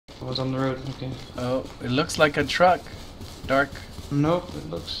I was on the road. Okay. Oh, it looks like a truck. Dark. Nope. It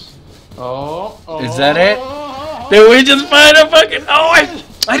looks. Oh. Is that it? Did we just find a fucking? Oh,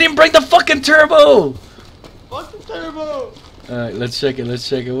 I didn't bring the fucking turbo. What's the turbo? Alright, let's check it. Let's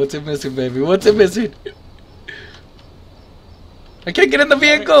check it. What's it missing, baby? What's it missing? I can't get in the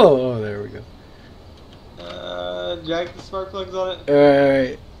vehicle. Oh, there we go. Jack the spark plugs on it.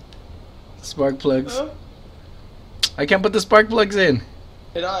 Alright. Spark plugs. I can't put the spark plugs in.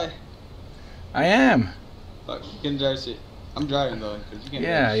 Did I? I am. Fuck, you can drive shit. I'm driving though, because you can't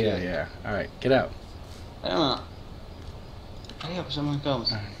Yeah, drive yeah, shit. yeah. Alright, get out. I don't know. Hurry up, someone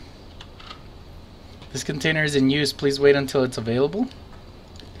comes. This container is in use. Please wait until it's available.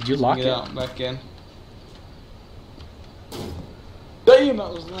 Did you lock Get it? out, back in. Damn,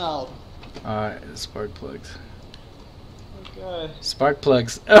 that was loud. Alright, spark plugs. Okay. Spark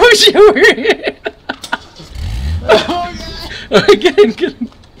plugs. Oh shit, we're in. Oh, Alright, get in, get in.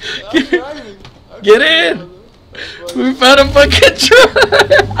 I'm driving. Get in! We found a fucking truck!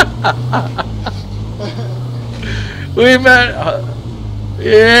 We found...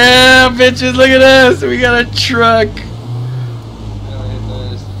 yeah, bitches, look at us! We got a truck!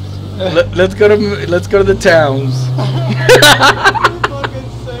 Let's go to the towns.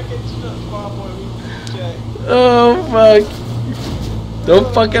 Oh fuck.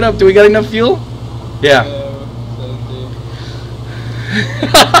 Don't fuck it up. Do we got enough fuel? Yeah.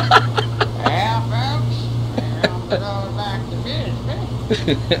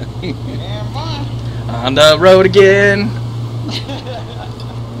 On the road again.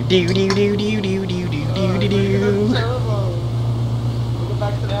 Do do do do do do do do do.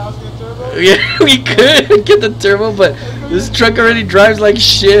 Yeah, we could get the turbo, but this truck already drives like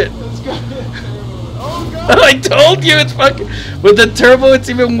shit. I told you it's fucking. With the turbo, it's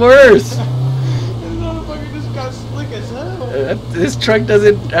even worse. This truck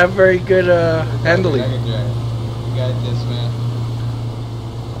doesn't have very good handling. You got this, man.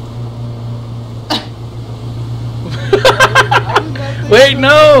 Wait,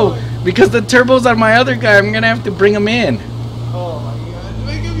 no! Because the turbo's on my other guy, I'm gonna have to bring him in. Oh my god,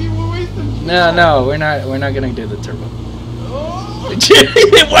 make him you waste them. No, we're not gonna do the turbo. Oh.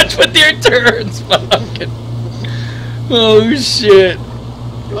 Watch with your turns, fucking. Oh shit.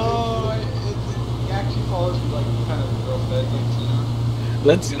 Oh, it actually follows like kind of real physics, you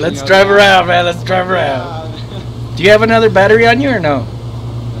know. Let's drive around, man. Let's drive around. Do you have another battery on you or no?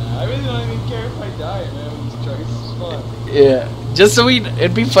 I really don't even care if I die, man. With this truck, it's just fun. Yeah. Just so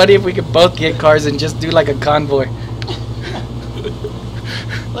it'd be funny if we could both get cars and just do like a convoy.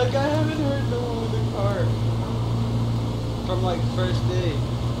 Like I haven't heard no one with a car from like first day.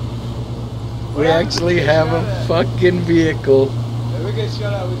 We actually have a fucking vehicle. If we get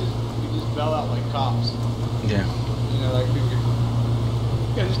shut out, we just bail out like cops. Yeah. You know, like people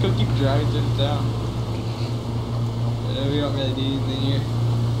can just go keep driving through the town. And then we don't really do anything here.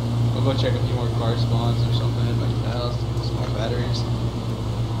 We'll go check a few more car spawns or something in like the house. Some more batteries.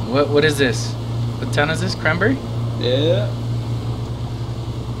 What is this? What town is this? Cranberry? Yeah.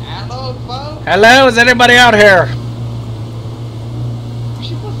 Hello, folks. Hello, is anybody out here? We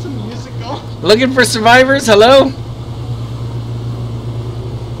should put some music on. Looking for survivors? Hello?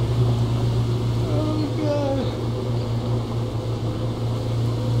 Oh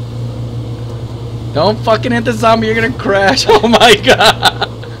god. Don't fucking hit the zombie, you're gonna crash. Oh my god.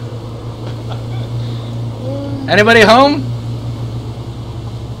 Anybody home?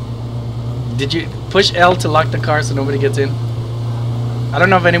 Did you push L to lock the car so nobody gets in? I don't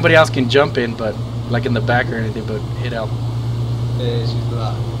know if anybody else can jump in, but like in the back or anything, but hit L. Yeah, she's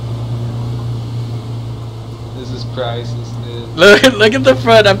locked. This is priceless, dude. Look at the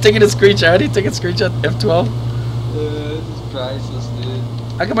front. I'm taking a screenshot. I already took a screenshot. F12. This is priceless, dude.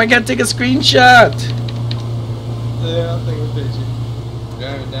 How come I can't take a screenshot? Yeah, I'll take a picture.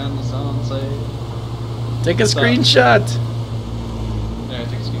 Driving down the sunset. Take a screenshot. Yeah,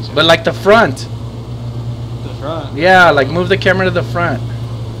 take a screenshot. But like the front. The front? Yeah, like move the camera to the front.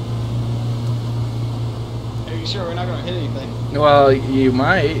 Are you sure we're not gonna hit anything? Well, you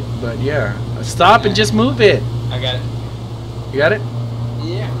might, but yeah. Stop and just move it. I got it. You got it?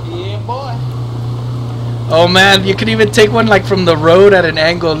 Yeah, boy. Oh man, you can even take one like from the road at an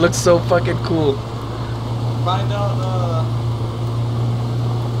angle. It looks so fucking cool. Find out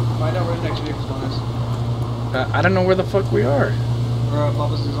where the next vehicle spawn is. I don't know where the fuck we are.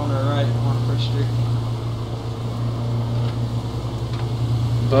 Bubba's is on the right, on First Street.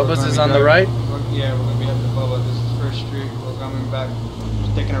 Bubba's is on the right? Yeah, we're gonna be at the Bubba. This is First Street. We're coming back.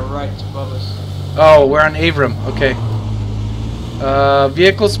 Just taking a right to Bubba's. Oh, we're on Avram. Okay.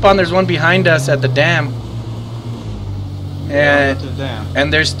 Vehicle spawn. There's one behind us at the dam. Yeah, to the dam.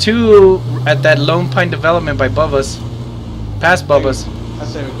 And there's 2 at that Lone Pine development by Bubba's. Past Bubba's. I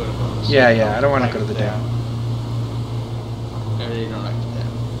say we go to Bubba's. Yeah, yeah, I don't want to go to the dam. I really don't like the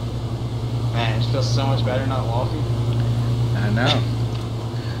dam. Man, it feels so much better not walking. I know.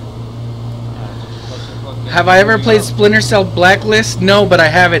 Have I ever played Splinter Cell Blacklist? No, but I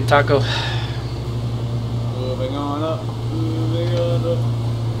have it, Taco. Moving on up, moving on up.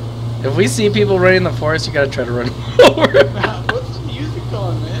 If we see people running in the forest, you gotta try to run over. What's the music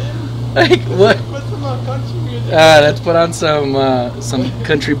on, man? Like what? What's some country music? Let's put on some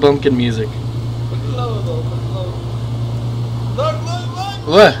country bumpkin music. Put it low though, put it low. Look!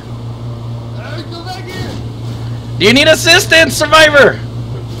 What? Go back here! Do you need assistance, survivor?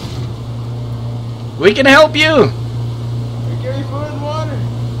 We can help you. Give me food and water.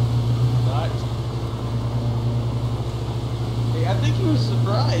 Not. Hey, I think he was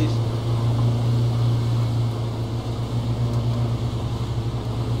surprised.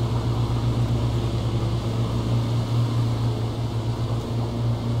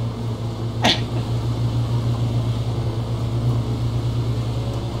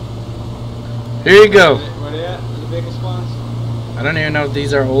 Here you go. Where they at? Where the vehicle spawns? I don't even know if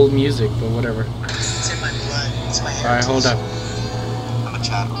these are old music, but whatever. It's in my blood. It's my heritage. Alright, hold up. I'm a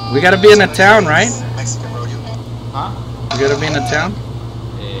child. We gotta be in a town, right? Mexican rodeo. Huh? We gotta be in a town?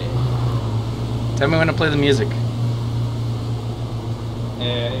 Yeah. Tell me when to play the music.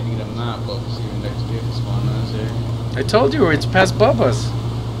 Yeah, I need to get a map up to see when next vehicle spawn is here. I told you, it's past Bubba's.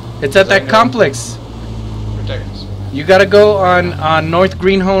 It's at that complex. Protect us. You gotta go on North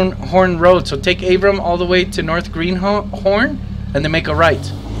Greenhorn Road. So take Abram all the way to North Greenhorn and then make a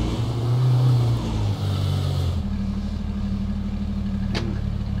right.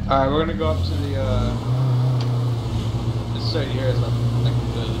 Alright, we're gonna go up to the, this right here is like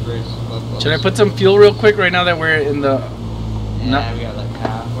the bridge above. Should I put some fuel real quick right now that we're in the... Yeah, we got like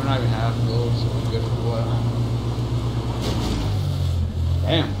half. We're not even half full, so we're good for a while.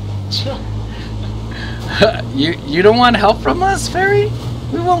 Damn. you don't want help from us, Ferry?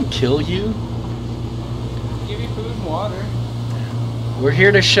 We won't kill you. Give you food and water. We're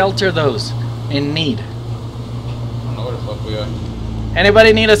here to shelter those in need. I don't know where the fuck we are.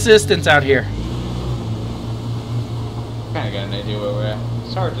 Anybody need assistance out here? Kinda got an idea where we're at.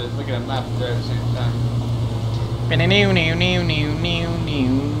 It's hard to look at a map and drive at the same time. We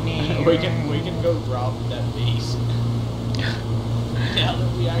we can go rob that base. Now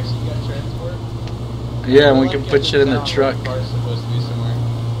that we actually got transport. Yeah, and we can put shit in the truck. Car's supposed to be somewhere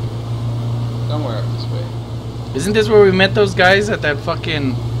up this way. Isn't this where we met those guys at that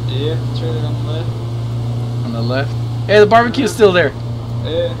fucking... Yeah, trailer on the left. On the left? Hey, the barbecue's still there.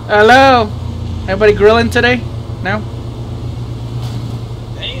 Yeah. Hello? Everybody grilling today? No?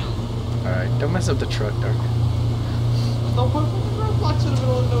 Damn. Alright, don't mess up the truck, dog. Don't put fucking roadblocks in the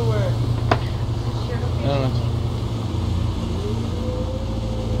middle of nowhere. I don't know.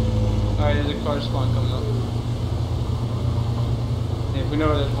 Alright, there's a car spawn coming up. If we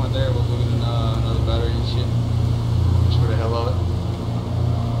know there's one there, we'll go get another battery and shit. Just for the hell of it.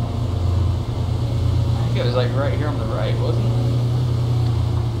 I think it was like right here on the right, wasn't it?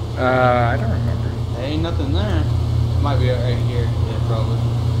 I don't remember. There ain't nothing there. It might be right here. Yeah, probably.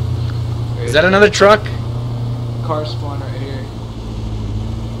 Is that another truck? Car spawn right here.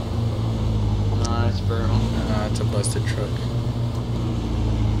 Nah, it's Burma. It's a busted truck.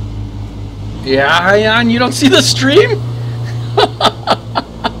 Yeah, Yan, you don't see the stream?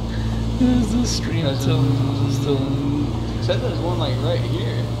 There's the stream still. It said there's one like right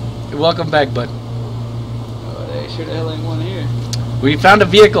here. Welcome back, bud. Oh, they sure the hell ain't one here. We found a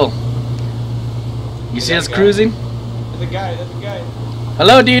vehicle. You see us cruising? There's a guy, there's a guy.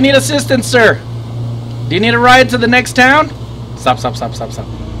 Hello, do you need assistance, sir? Do you need a ride to the next town? Stop, stop, stop, stop, stop.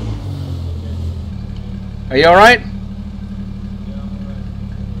 Are you alright?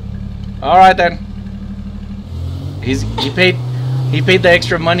 Alright then. He paid the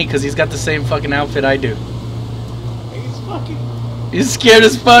extra money because he's got the same fucking outfit I do. He's fucking... He's scared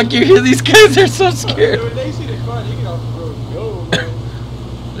as fuck. You hear these guys are so scared. When they see the car, they get off the road and go, man.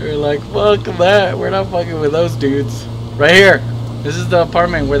 They're like, fuck that. We're not fucking with those dudes. Right here. This is the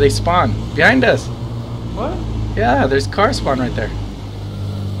apartment where they spawn. Behind us. What? Yeah, there's car spawn right there.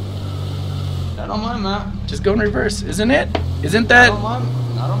 Not on my map. Just go in reverse. Isn't it? Isn't that... Not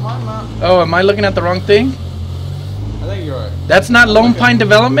on my map. Oh, am I looking at the wrong thing? I think you're right. That's not Lone Pine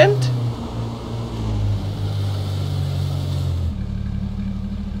Development?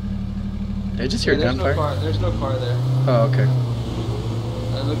 Did I just hear gunfire? There's no car there. Oh, okay.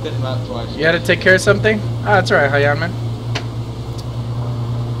 I looked at the map twice. You had to take care of something? Ah, that's alright, Hayan, man.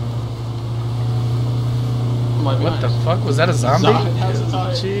 My What the gosh. fuck? Was that a zombie? That was a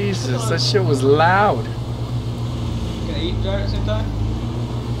zombie. Jesus, that shit was loud. Can I eat and drive at the same time?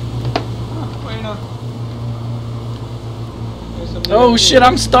 Huh, well, you know. There's something Oh I shit, do.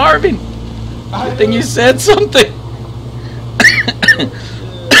 I'm starving. Good thing you said something. This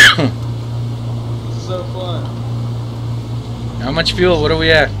is so fun. How much fuel? What are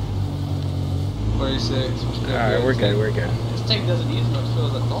we at? 46. Alright, we're good, we're good. This tank doesn't use as much fuel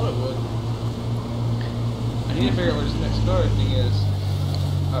as I thought it would. I need to figure out where this next car thing is.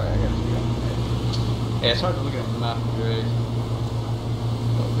 Alright, I gotta figure out. Yeah, it's hard to look at the map and direct.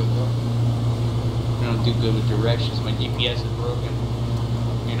 Oh, good though. I don't do good with directions. My GPS is broken.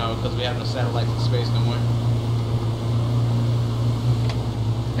 You know, because we have no satellites in space no more.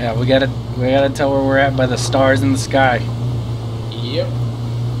 Yeah, we gotta tell where we're at by the stars in the sky. Yep.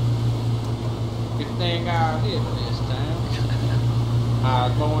 Good thing I live in this town. I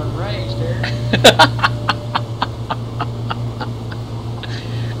was born and raised here.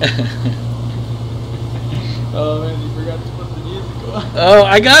 Oh man, you forgot to put the music on. Oh,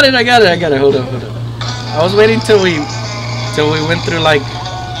 I got it. Hold up. I was waiting till we went through like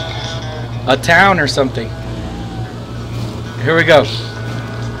a town or something. Here we go.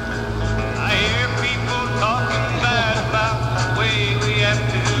 I hear people talking bad about the way we have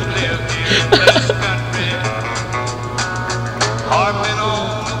to live here in this country. Harping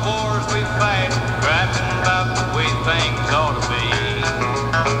on the wars we fight, griping about the way things ought to be.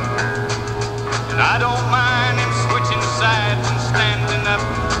 And I don't mind them switching sides and standing up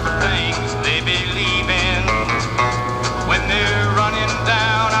for things they believe in. When they're running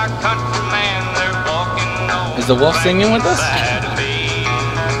down our countryman, they're walking on Is the wolf singing with us? side of me.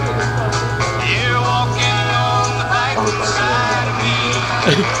 You're walking on the right side of me.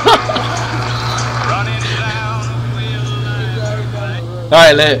 Running down the wheel. All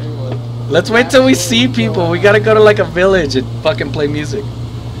right, let's wait till we see people. We gotta go to like a village and fucking play music.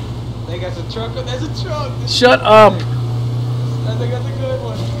 They got some truck. There's a truck. Shut up. I think that's a good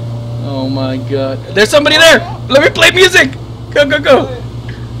one. Oh my god. There's somebody there. Let me play music. Go, go, go. And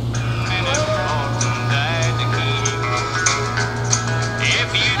it's lonesome died to keep. If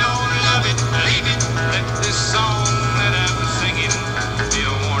you don't love it, leave it. Let this song that I'm singing be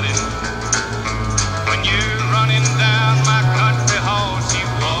a warning. When you're running down my country horse, you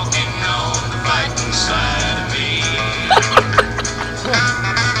walking on the fighting side of me.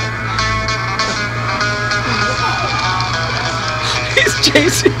 He's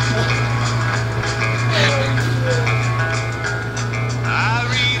chasing. I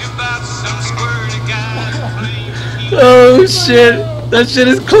read about some squirty guy playing the Oh shit. That shit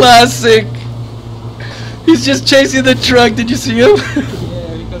is classic. He's just chasing the truck. Did you see him? Yeah,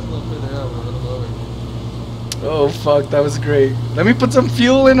 he goes a little further over, a little over. Oh fuck, that was great. Let me put some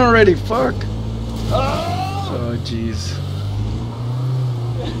fuel in already. Fuck. Oh! Oh jeez.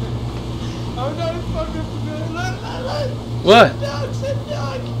 I'm not fucking familiar. Look. What? Sit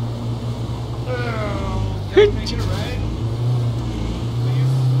down. Oh, can I make it right?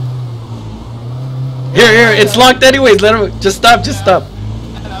 Here, it's locked anyways. Let him. Just stop.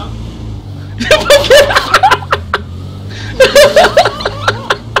 Hello.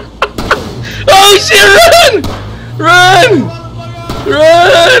 Oh shit! Run!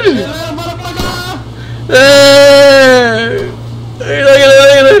 Hey, look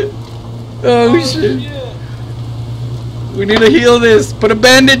at it! Oh shit! We need to heal this. Put a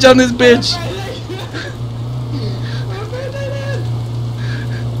bandage on this bitch.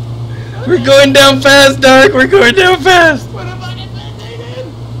 We're going down fast, Dark. We're going down fast. What am I getting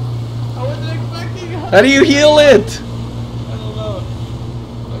in? I wasn't expecting it. How do you heal it? I don't know.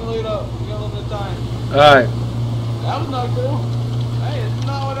 I'm gonna look it up. We got a little bit of time. Alright. That was not cool. Hey, it's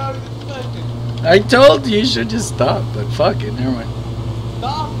not what I was expecting. I told you should just stop, but fuck it. Never mind.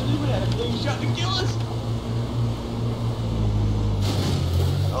 Stop! Didn't even have a thing shot to kill us.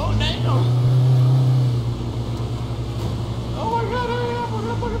 Oh damn! Oh my god! Hurry up! We're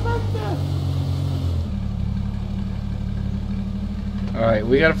gonna fucking burn to death. Alright,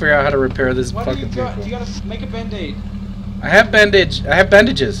 we gotta figure out how to repair this What do fucking you got? vehicle. You gotta make a band-aid. I have bandages.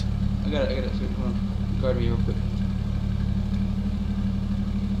 I got it. So, come on. Guard me real quick.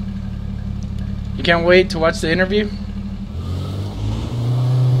 You can't wait to watch the interview?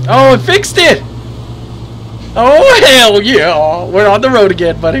 Oh, it fixed it! Oh, hell yeah! We're on the road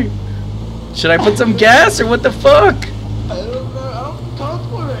again, buddy. Should I put some gas or what the fuck? I don't know. I don't feel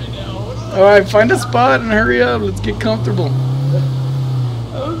comfortable right now. Alright, find a spot and hurry up. Let's get comfortable.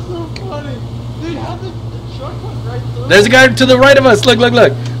 That was so funny. Dude, how the truck went right through? There's a guy to the right of us. Look.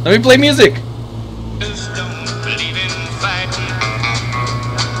 Let me play music. Just don't believe in fighting.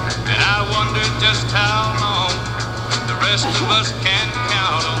 And I wonder just how long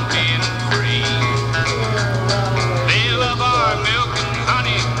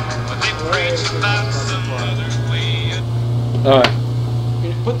Alright.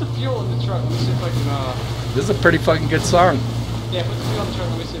 Put the fuel in the truck. Let me see if I can, This is a pretty fucking good song. Yeah, put the fuel in the truck.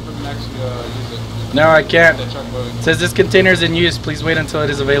 Let me see if I can actually, use it. No, I can't. That truck moving. It says this container is in use. Please wait until it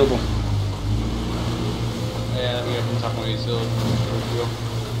is available. Yeah, we have to talk about these hills. Fuel.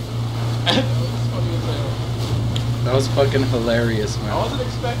 That was funny as hell. That was fucking hilarious, I man. wasn't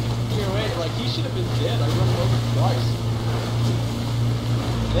expecting him to get away. Like, he should have been dead. I run him over twice.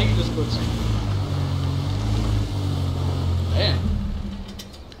 I think he just puts... Damn.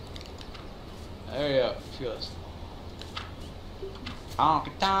 There you go. Feel this.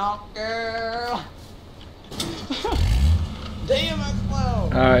 Honky tonk girl. Damn, that's slow.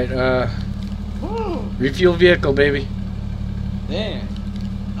 Alright, Woo. refuel vehicle, baby. Damn.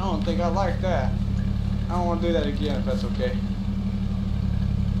 I don't think I like that. I don't want to do that again if that's okay.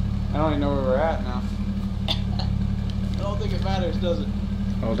 I don't even know where we're at now. I don't think it matters, does it?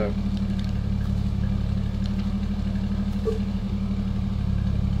 Hold up.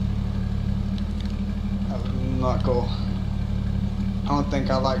 That was not cool. I don't think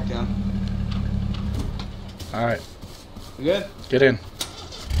I liked him. Alright, You good? get in.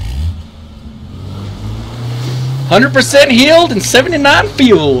 100% healed and 79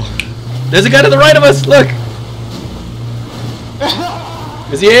 fuel. There's a guy to the right of us. Look.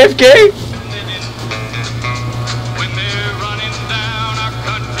 Is he AFK? When they're running down our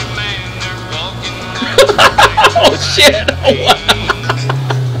countryman, they're walking. Oh shit.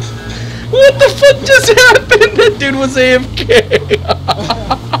 What the fuck just happened? That dude was AFK.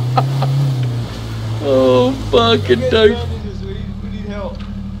 Oh fucking We dog. need bandages. We need help.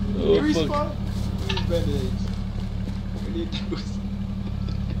 Oh, Can we fuck. respawn? We need band-aids. We need those.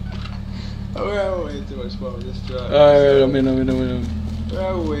 Oh, we're having way too much fun with this truck. Alright, I'm in. We're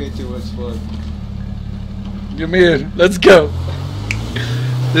having way too much fun. Get me in. Let's go.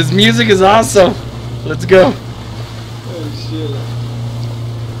 This music is awesome. Let's go. Oh shit.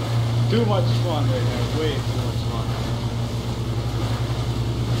 Too much fun right now. Way too much fun.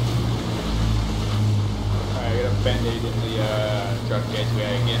 Alright, I got a band-aid in the truck case. We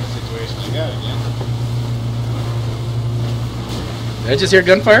had again the situation I got again. Did I just hear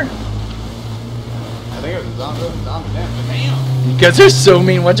gunfire? I think it was a zombie damn. You guys are so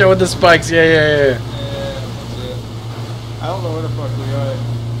mean. Watch out with the spikes. Yeah. Yeah, that's it. I don't know where the fuck we are.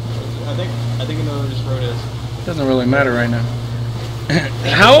 I think I know where this road is. Doesn't really matter right now.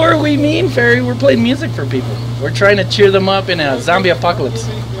 How are we mean, Ferry? We're playing music for people. We're trying to cheer them up in a zombie apocalypse.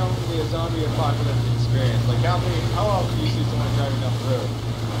 How do you think a zombie apocalypse experience? Like how often do you see someone driving down the road?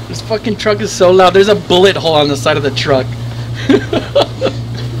 This fucking truck is so loud. There's a bullet hole on the side of the truck.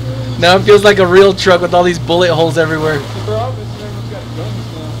 Now it feels like a real truck with all these bullet holes everywhere. The problem is everyone's got guns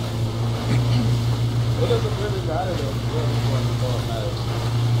now. It doesn't really matter though. What matters.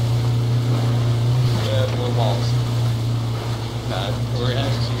 Yeah, more walls. Nah, we're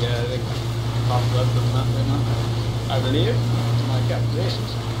actually, I think, top left of the map right now. I believe, to my calculations.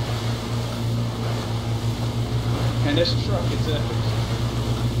 And this truck, it's epic.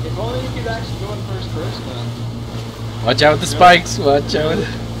 If only you could actually go in first person. Watch out with the spikes. Watch out with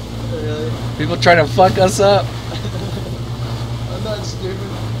Really? people trying to fuck us up. I'm not stupid. I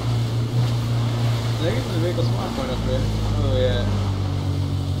think it's the vehicle spawn point up there. Oh yeah.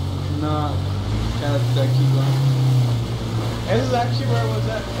 No. Gotta keep going. This is actually where I was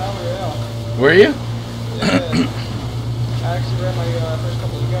at in Battle Royale. Were you? Yeah. I actually ran my first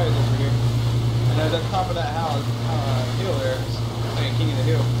couple of guys over here. And I was at the top of that house, hill there. Like King of the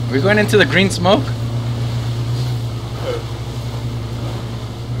Hill. We're going into the green smoke.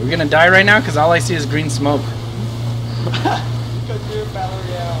 We're gonna die right now because all I see is green smoke. Because you're in Battle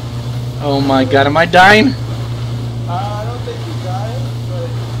Royale. Oh my god, am I dying? I don't think you died, but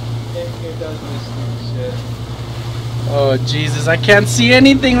it does this stupid shit. Oh Jesus, I can't see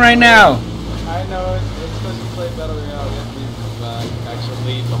anything right now. I know it's supposed to play Battle Royale. You have to actually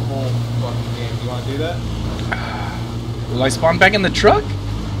leave the whole fucking game. Do you want to do that? Will I spawn back in the truck?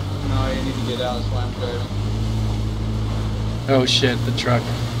 No, you need to get out. That's why I'm driving. Oh shit, the truck.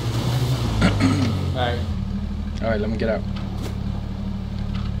 Alright. Alright, let me get out.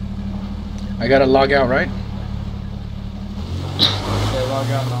 I gotta log out, right? Yeah, log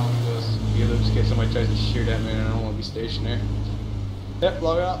out now. Just in case somebody tries to shoot at me and I don't want to be stationary. Yep,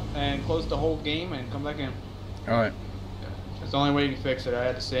 log out and close the whole game and come back in. Alright. That's the only way you can fix it. I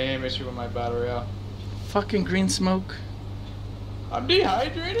had the same issue with my Battle Royale. Fucking green smoke. I'm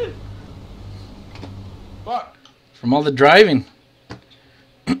dehydrated. Fuck. From all the driving.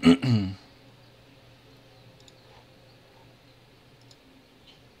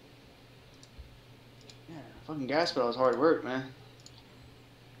 Yeah, fucking gas pedal was hard work, man.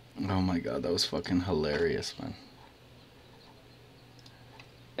 Oh my god, that was fucking hilarious, man.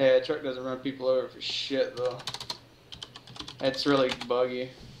 Yeah, a truck doesn't run people over for shit though. It's really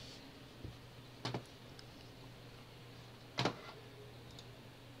buggy.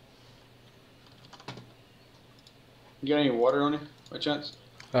 You got any water on you, by chance?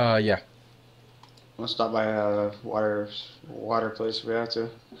 Yeah. I'm gonna stop by a water place if we have to.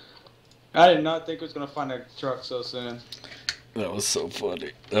 I did not think I was gonna find a truck so soon. That was so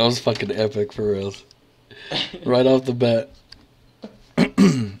funny. That was fucking epic for real. Right off the bat.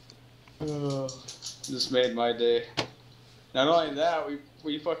 Just made my day. Not only that,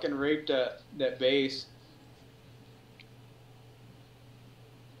 we fucking raped that base.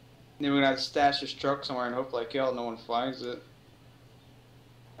 Then we're gonna have to stash this truck somewhere and hope like hell no one finds it.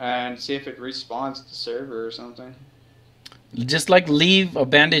 And see if it respawns the server or something. Just like leave a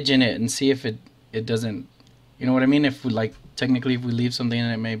bandage in it and see if it doesn't. You know what I mean? If we like technically if we leave something in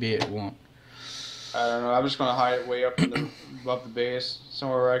it, maybe it won't. I don't know. I'm just gonna hide it way up above the base,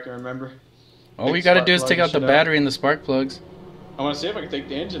 somewhere where I can remember. All we gotta do is take out the battery and the spark plugs. I want to see if I can take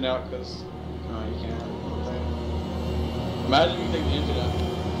the engine out, because... No, you can't. Imagine you can take the engine out.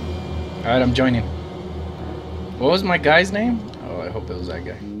 Alright, I'm joining. What was my guy's name? Oh, I hope it was that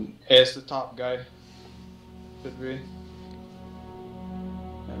guy. Hey, it's the top guy. Could be.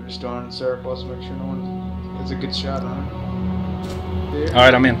 I'm just doing it surplus, make sure no one gets a good shot on it.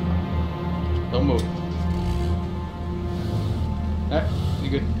 Alright, I'm in. Don't move. Alright, you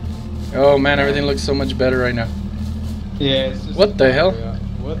good? Oh man, everything looks so much better right now. Yeah, it's just what the hell? Royale.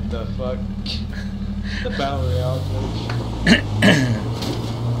 What the fuck? The battle royale glitch.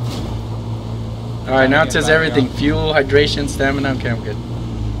 Alright, now it says everything. Fuel, hydration, stamina. Okay, I'm good.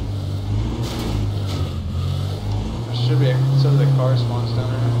 There should be some of the car spawns down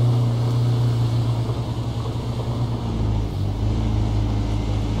there.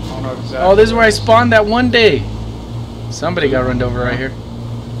 I don't know exactly. Oh, this is where I spawned that one day. Somebody got run over right here.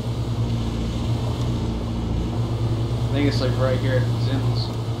 I think it's like right here at Zim's.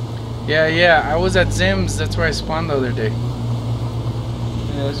 Yeah, I was at Zim's. That's where I spawned the other day.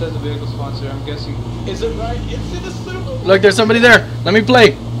 Yeah, it says the vehicle sponsor. I'm guessing. Is it right? It's in the super. Look, there's somebody there. Let me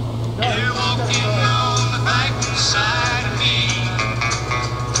play. You're walking on the back side of me,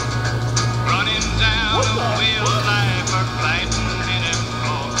 running down the wheel of life, or fighting in a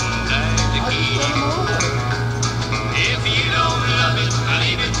broken die. If you don't love it,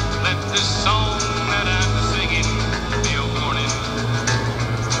 leave it. Let this song that I'm singing be a warning.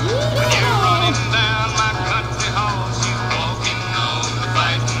 When you're running down my country horse, you're walking on the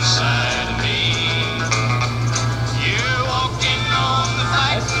fighting side of me. You're walking on the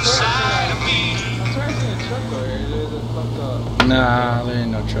fighting side of me. I'm trying to see a truck over here. There's a fucked up. Nah, there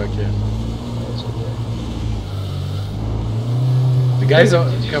ain't no truck yet. The guy's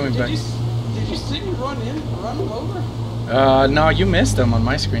coming back. Did you see me run him over? No, you missed him on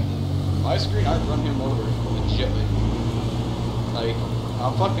my screen. My screen, I'd run him over legitly. Like,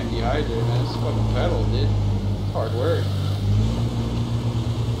 I'm fucking dehydrated, man. It's fucking pedal, dude. It's hard work.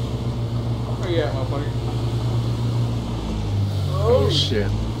 Where you at, motherfucker? Oh shit.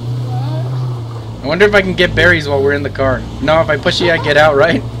 I wonder if I can get berries while we're in the car. No, if I push E, I get out,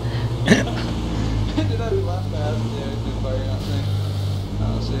 right? Did I laugh fast? Yeah, just firing out thing. I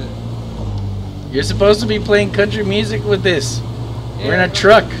don't see it. You're supposed to be playing country music with this. Yeah, we're in a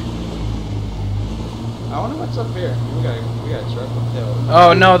truck. I wonder what's up here. We got a truck. What the hell?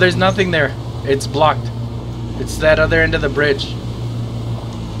 Oh no, there's nothing there. It's blocked. It's that other end of the bridge.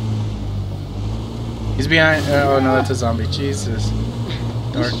 He's behind. Oh no, that's a zombie. Jesus.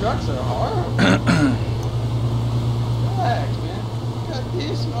 These trucks are hard. Relax, man. You got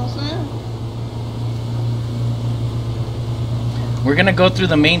this, you know what I'm saying? We're gonna go through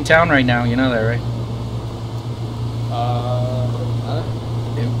the main town right now. You know that, right?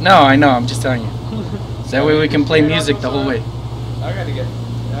 No, I know. I'm just telling you. So that way we can play music the whole way. I gotta get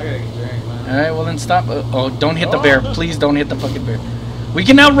drink, man. All right, well then stop. Oh, don't hit the bear. Please don't hit the fucking bear. We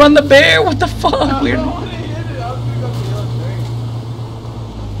can outrun the bear. What the fuck? We're...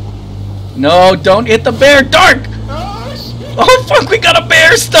 No, don't hit the bear. Dark. Oh fuck, we got a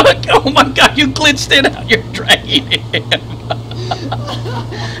bear stuck. Oh my god, you glitched it out. You're dragging it.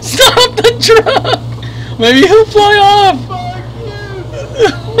 Stop the truck. Maybe he'll fly off.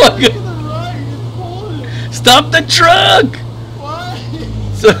 Fuck you. Stop the truck. Why?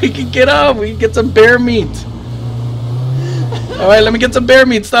 So we can get off. We can get some bear meat. Alright, let me get some bear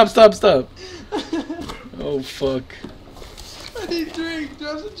meat. Stop. Oh fuck. I need drink.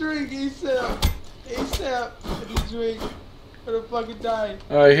 Just a drink. ASAP. I need drink. I'm gonna fucking die.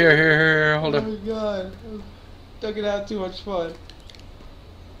 Alright, here. Hold up. Oh my god. Took it out too much fun.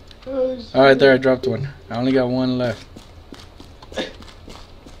 Oh, Alright, there, I dropped one. I only got one left.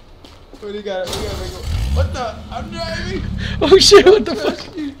 What do you got? We gotta make it. What the? I'm driving. Oh shit! What the fuck?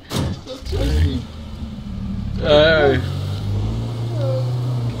 Don't trust me. That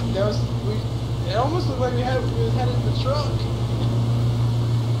was. It almost looked like we had it in the truck.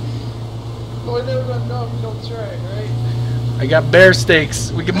 But we're never gonna know if we don't try it, right? I got bear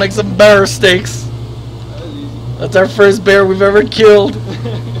steaks. We can make some bear steaks. That was easy. That's our first bear we've ever killed.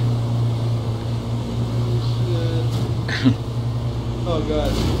 Oh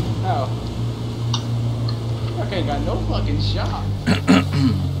god. Ow. Okay, got no fucking shot.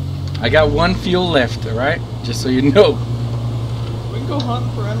 I got one fuel left, alright? Just so you know. We can go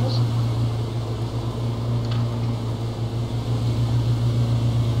hunting for animals.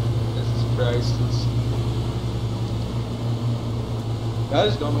 This is priceless. I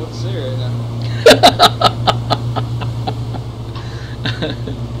just don't know what to say right now.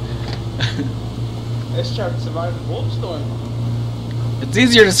 Let's try to survive the wolf storm. It's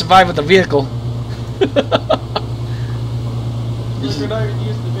easier to survive with a vehicle. We're not even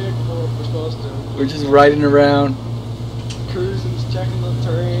using the vehicle for what we're supposed to. We're just riding around. Cruising, just checking the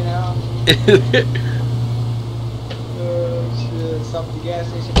terrain out. Oh shit, stop at the gas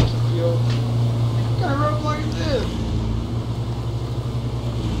station for some fuel. What kind of roadblock is this?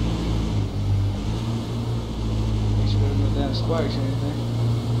 Make sure there's no damn spikes or anything.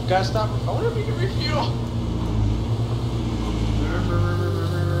 Gotta stop. I wonder if we can refuel.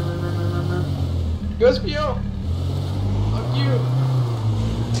 Go fuel. Fuck you.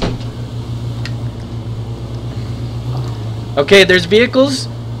 Okay, there's vehicles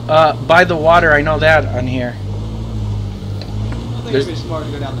by the water. I know that on here. I think it'd be smart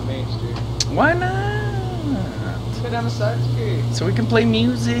to go down the main street. Why not? Go down the side street. So we can play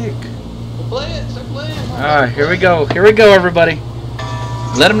music. We'll play it. Start playing. Alright, here we go. Here we go, everybody.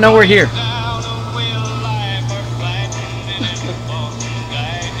 Let them know we're here.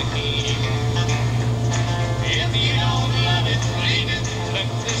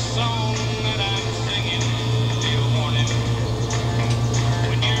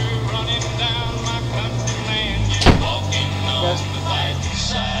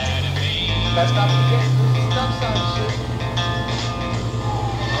 Gotta stop at the stop sign and shit.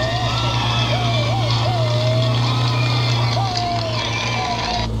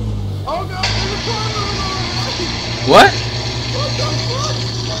 Oh god, there's a car moving. What? What the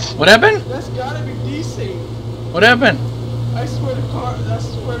fuck? What happened? That's gotta be DC. What happened? I swear to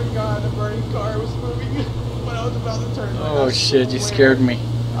God, the burning car was moving when I was about to turn. Oh shit, you scared me.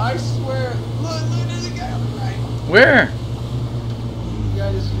 I swear. Look, there's a guy on the right. Where? The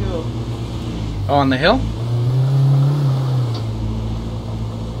guy just killed. Oh, on the hill?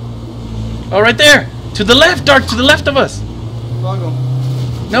 Oh, right there! To the left, Dark, to the left of us! Fuck him.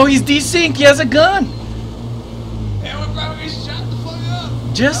 No, he's desync, he has a gun! And we're probably gonna shut the fuck up!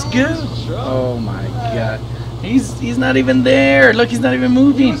 Just I go! don't know, truck. Oh my god. He's not even there! Look, he's not even He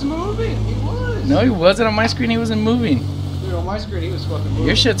moving! was moving! He was! No, he wasn't. On my screen, he wasn't moving. Dude, on my screen, he was fucking moving.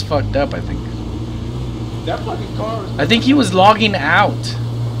 Your shit's fucked up, I think. That fucking car was moving. I think he was logging out.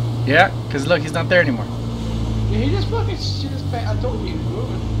 Yeah, because look, he's not there anymore. Yeah, he just fucking shit his pants. I told you he was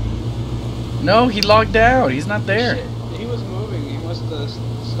moving. No, he logged out. He's not there. Shit. He was moving. He must have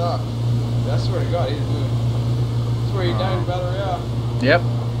stopped. I swear to God, he was moving. That's where he died in Battle Royale. Yep.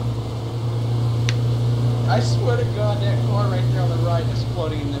 I swear to God, that car right there on the right is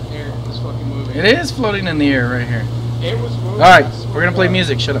floating in the air. It's fucking moving. It is floating in the air right here. It was moving. Alright, I swear we're gonna to play God.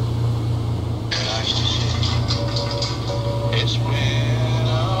 music. Shut up. It's been a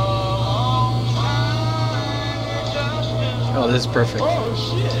long time, just as Oh, this is perfect. Oh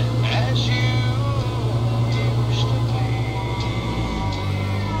shit! as you used to be.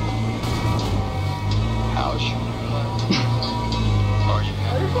 How's your life? Are you Are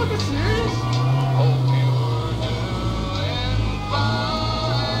happy? you fucking serious? Hope you're doing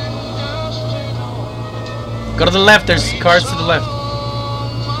fine, just as Go to the left. There's cars to the left.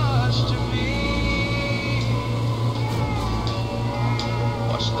 much to me.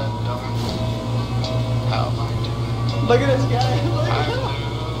 What's that done? How am I doing? Look at this guy. Look at I'm him. doing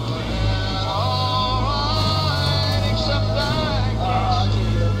alright, except I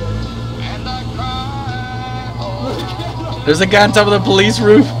and I cry all Look at him. There's a guy on top of the police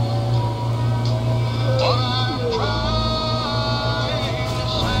roof. but I'm trying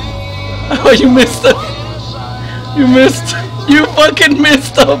to Oh, you missed him. You missed. You fucking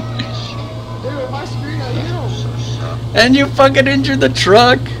missed him. Dude, my screen, I hit him. And you fucking injured the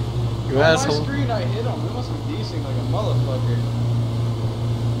truck. You On my asshole. screen, I hit him. It must be desync like a motherfucker.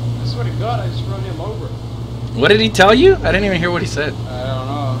 I swear to God, I just run him over. What did he tell you? I didn't even hear what he said. I don't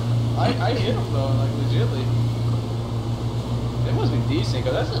know. I hit him though, like legitly. It must be decent,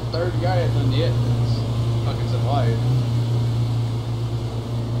 because that's the third guy that's done yet that's fucking survived.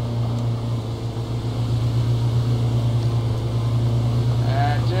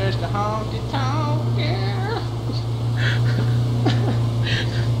 Just a honky tonk, yeah.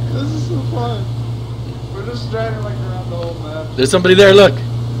 This is so fun. We're just driving like around the whole map. There's somebody there, look.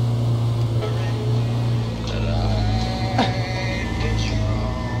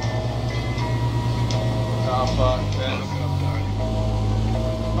 Oh fuck, man.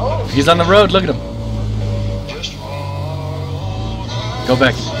 Oh, He's on the road, look at him. Go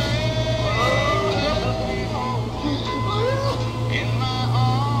back.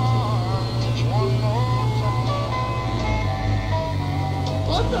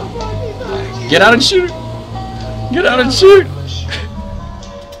 what the fuck is that? Get out and shoot. Get out and shoot.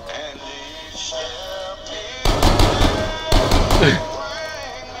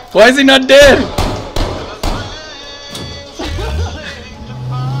 Why is he not dead?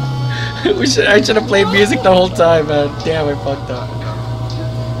 I should have played music the whole time, man. Damn, I fucked up.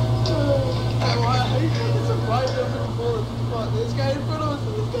 This guy in front of us.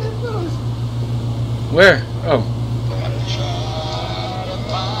 This guy in front of us. Where? Oh.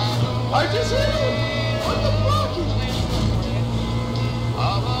 I just hit him. What the fuck?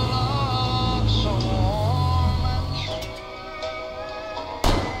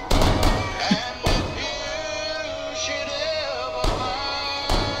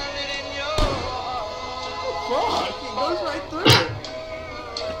 Fuck, he goes right through it.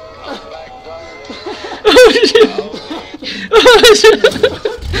 Oh shit! Oh shit!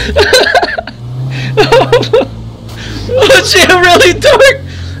 Oh shit! Really dark.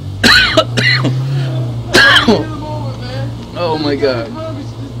 Oh my god! What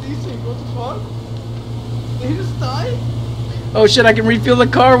the fuck? Did he just die? Oh shit! I can refuel the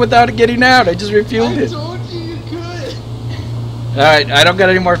car without it getting out. I just refueled I it. told you you could. All right, I don't got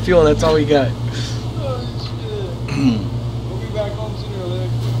any more fuel. That's all we got. Oh shit. We'll be back home sooner or later.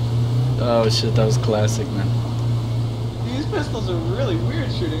 Oh shit! That was classic, man. These pistols are really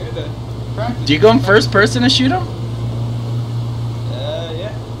weird shooting, ain't they? Practice. Do you go in first person to shoot them?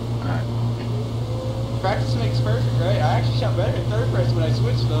 Yeah. Alright. Practice makes perfect, right? I actually shot better in third person when I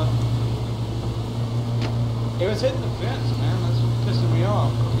switched though. It was hitting the fence, man. That's what pissing me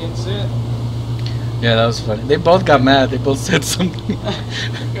off. You didn't see it. Yeah, that was funny. They both got mad. They both said something.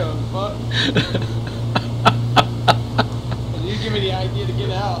 Go, fuck. And you give me the idea to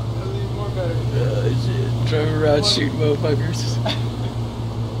get out. That'll be more better. Shit. Driving around shooting motherfuckers.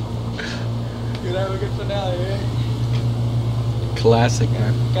 Could have a good finale, eh? Classic,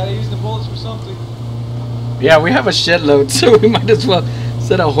 man. Gotta use the bullets for something. Yeah, we have a shitload, so we might as well,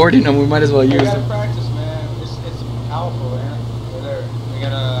 instead of hoarding them, we might as well We use gotta them. practice, man. It's alpha, man. We're there. We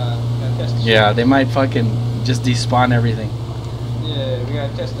gotta test the Yeah, shooting. they might fucking just despawn everything. Yeah, we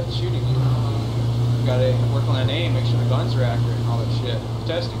gotta test that shooting. We gotta work on that aim, make sure the guns are accurate and all that shit. We're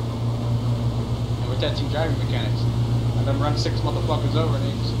testing. And we're testing driving mechanics. I done run 6 motherfuckers over and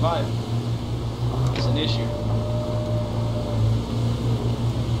they survive. It's an issue.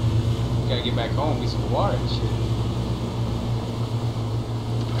 Gotta get back home, get some water and shit.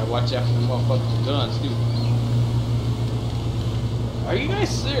 Gotta watch out for the motherfuckers with guns, dude. Are you guys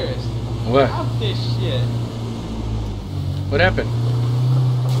serious? What? Stop this shit. What happened?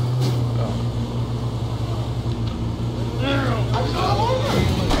 Oh. I'm so over.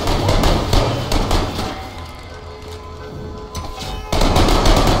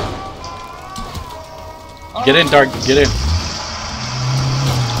 Get in, Dark. Get in.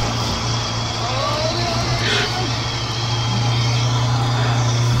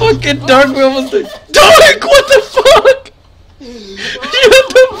 Fucking Dark, we almost did. Dark, what the fuck? What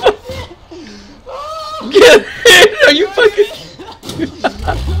the fuck? Get in, are you fucking...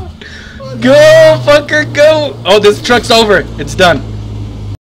 Go, fucker, go! Oh, this truck's over. It's done.